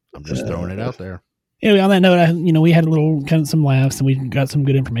pleasant. I'm just throwing it out there. Anyway, on that note, we had a little kind of some laughs and we got some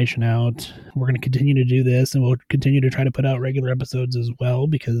good information out. We're going to continue to do this, and we'll continue to try to put out regular episodes as well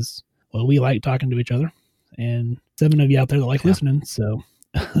because, well, we like talking to each other, and 7 of you out there that like listening. So,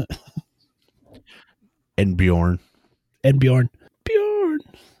 and Bjorn.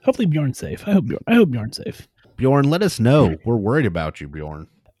 Hopefully Bjorn's safe. I hope Bjorn's safe. Bjorn, let us know. We're worried about you, Bjorn.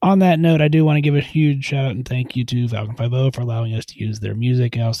 On that note, I do want to give a huge shout out and thank you to Falcon 5.0 for allowing us to use their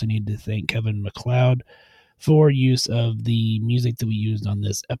music. I also need to thank Kevin MacLeod for use of the music that we used on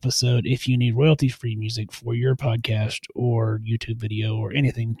this episode. If you need royalty-free music for your podcast or YouTube video or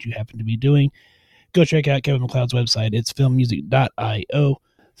anything that you happen to be doing, go check out Kevin MacLeod's website. It's filmmusic.io.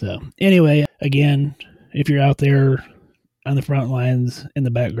 So anyway, again, if you're out there on the front lines in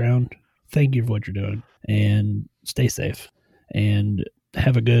the background, thank you for what you're doing, and stay safe and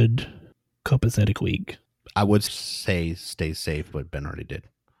have a good copacetic week. I would say stay safe, but Ben already did.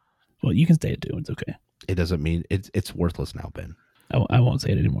 Well, you can say it too. It's okay. It doesn't mean it's worthless now, Ben. I won't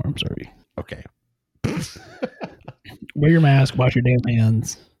say it anymore. I'm sorry. Okay. Wear your mask. Wash your damn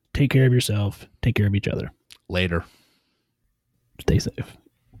hands. Take care of yourself. Take care of each other. Later. Stay safe.